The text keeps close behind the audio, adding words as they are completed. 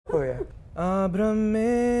Oh yeah.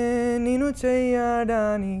 Abramme ninu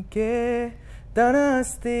cheyadanike tana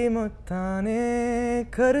asti mottane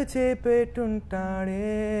kharche petuntade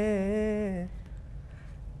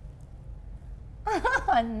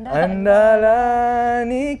andala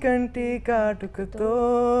nee kanti kaatukato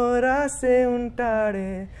rase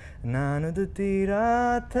untade nanudu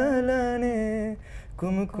tiraathalane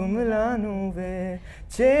kumkumala nuve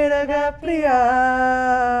cheraga priya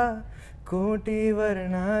కోటి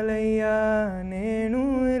వర్ణాలయ్యా నేను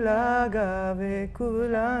ఇలాగా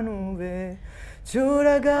వేకులా నువ్వే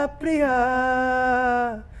చూడగా ప్రియా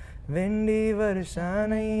వెండి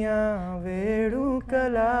వర్షానయ్యా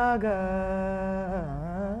వేడుకలాగా.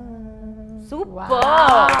 Super!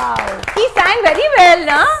 Wow. He sang very well,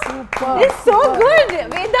 na? Super! It's so good,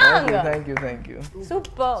 Vedang! Thank you.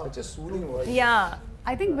 Super! Such a soothing voice. Yeah.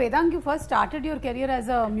 I think Vedang, you first started your career as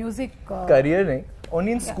a music... Career, nahi.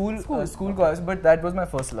 Only in school class, but that was my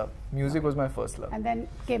first love. Music was my first love. And then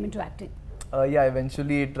came into acting. Yeah,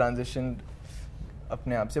 eventually it transitioned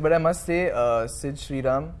apne aap se. But I must say, Sid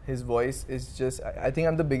Sriram, his voice is just... I think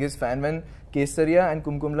I'm the biggest fan. When Kesariya and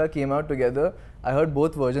Kumkumala came out together, I heard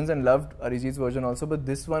both versions and loved Arijit's version also, but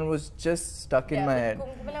this one was just stuck in my head.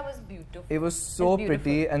 Kumkumala was beautiful. It was so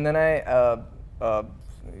pretty, and then I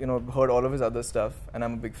heard all of his other stuff, and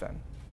I'm a big fan.